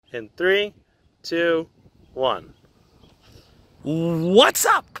in 3, 2, 1. What's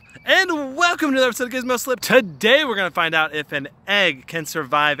up? And welcome to another episode of GizmoSlip. Today we're gonna find out if an egg can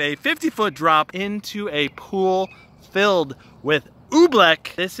survive a 50-foot drop into a pool filled with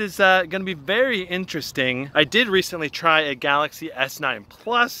Oobleck. This is gonna be very interesting. I did recently try a Galaxy S9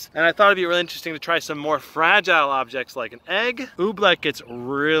 Plus, and I thought it'd be really interesting to try some more fragile objects like an egg. Oobleck gets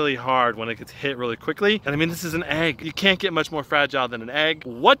really hard when it gets hit really quickly. And I mean, this is an egg. You can't get much more fragile than an egg.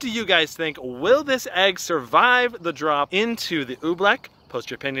 What do you guys think? Will this egg survive the drop into the Oobleck? Post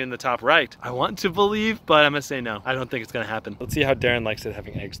your opinion in the top right. I want to believe, but I'm gonna say no. I don't think it's gonna happen. Let's see how Darren likes it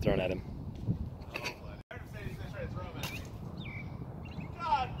having eggs thrown at him.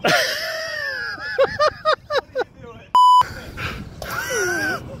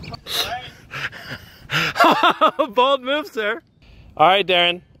 Bold move, sir. All right,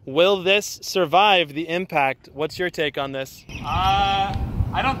 Darren, will this survive the impact? What's your take on this?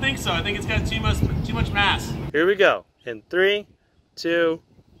 I don't think so. I think it's got too much mass. Here we go. In 3, 2,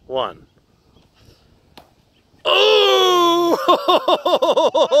 1. Oh!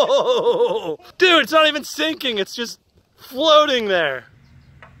 Dude, it's not even sinking. It's just floating there.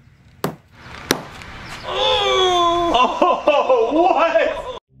 Oh! What?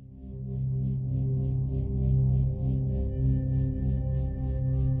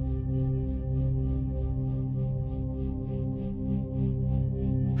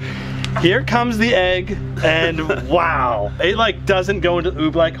 Here comes the egg, and wow. It like doesn't go into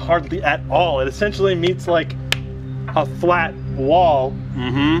Oobleck hardly at all. It essentially meets like a flat wall.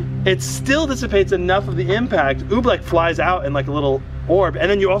 It still dissipates enough of the impact. Oobleck flies out in like a little orb, and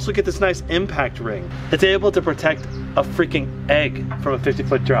then you also get this nice impact ring. It's able to protect a freaking egg from a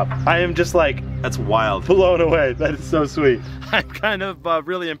 50-foot drop. I am just like, That's wild. blown away. That is so sweet. I'm kind of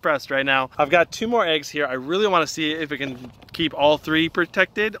really impressed right now. I've got 2 more eggs here. I really want to see if it can keep all 3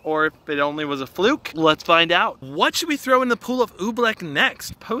 protected or if it only was a fluke. Let's find out. What should we throw in the pool of Oobleck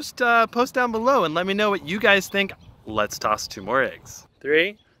next? Post down below and let me know what you guys think. Let's toss 2 more eggs.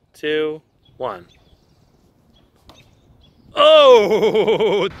 3, 2, 1.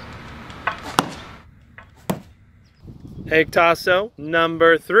 Oh! Egg tosso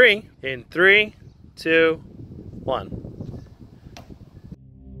number 3 in 3, 2, 1.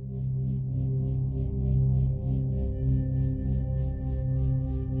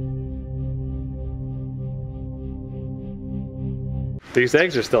 These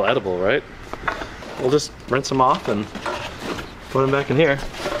eggs are still edible, right? We'll just rinse them off and put them back in here.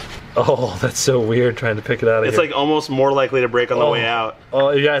 Oh, that's so weird trying to pick it out of here. It's like almost more likely to break on the way out. Oh,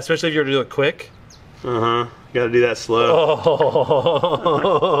 yeah, especially if you were to do it quick. You gotta do that slow.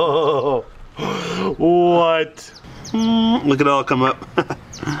 Oh, what? Look at it all come up.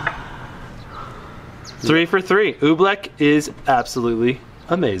 3 for 3. Oobleck is absolutely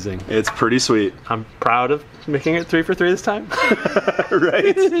amazing. It's pretty sweet. I'm proud of making it 3 for 3 this time.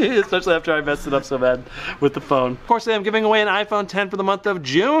 Right? Especially after I messed it up so bad with the phone. Of course, I am giving away an iPhone 10 for the month of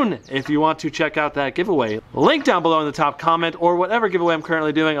June. If you want to check out that giveaway, link down below in the top comment, or whatever giveaway I'm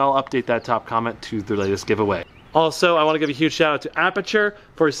currently doing, I'll update that top comment to the latest giveaway. Also, I want to give a huge shout out to Aperture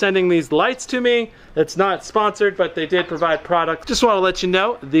for sending these lights to me. It's not sponsored, but they did provide product. Just want to let you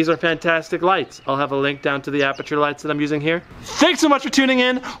know, these are fantastic lights. I'll have a link down to the Aperture lights that I'm using here. Thanks so much for tuning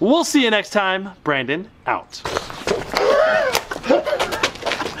in. We'll see you next time. Brandon, out.